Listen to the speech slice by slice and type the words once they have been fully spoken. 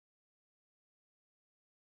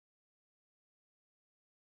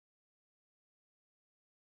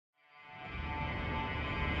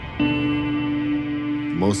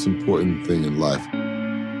The most important thing in life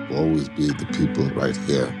will always be the people right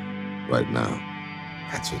here, right now.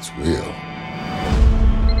 That's what's real.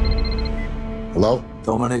 Hello?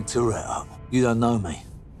 Dominic Toretto. You don't know me.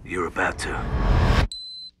 You're about to.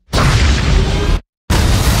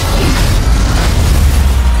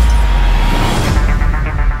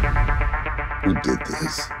 Who did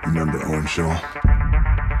this? Remember Owen Shaw?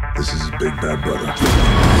 This is his big bad brother.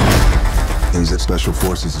 He's a special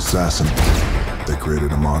forces assassin. They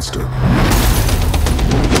created a monster.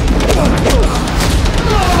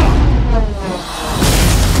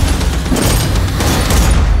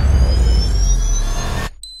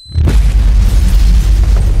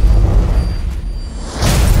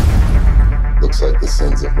 Looks like the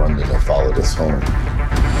sins of Ronda have followed us home.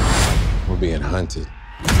 We're being hunted.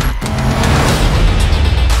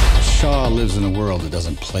 Shaw lives in a world that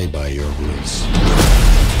doesn't play by your rules.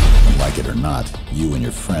 Like it or not, you and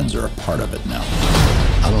your friends are a part of it now.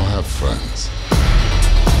 I don't have friends.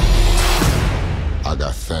 I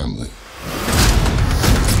got family.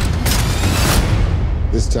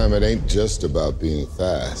 This time it ain't just about being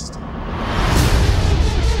fast.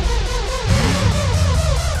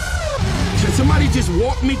 Can somebody just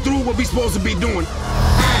walk me through what we supposed to be doing?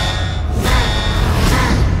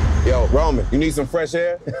 Yo, Roman, you need some fresh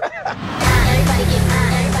air?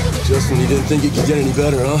 Just when you didn't think it could get any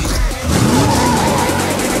better, huh?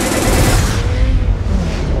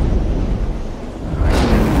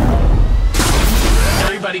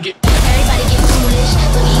 Everybody get foolish.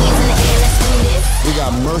 Put your hands in the air, let's do this. We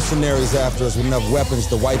got mercenaries after us with enough weapons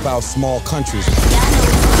to wipe out small countries.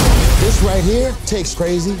 This right here takes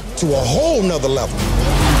crazy to a whole nother level.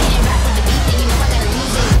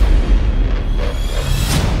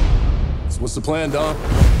 So what's the plan, Dom?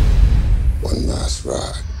 One last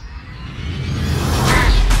ride.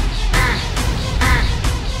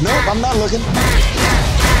 Nope, I'm not looking. I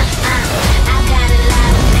got a lot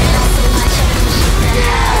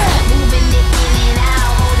of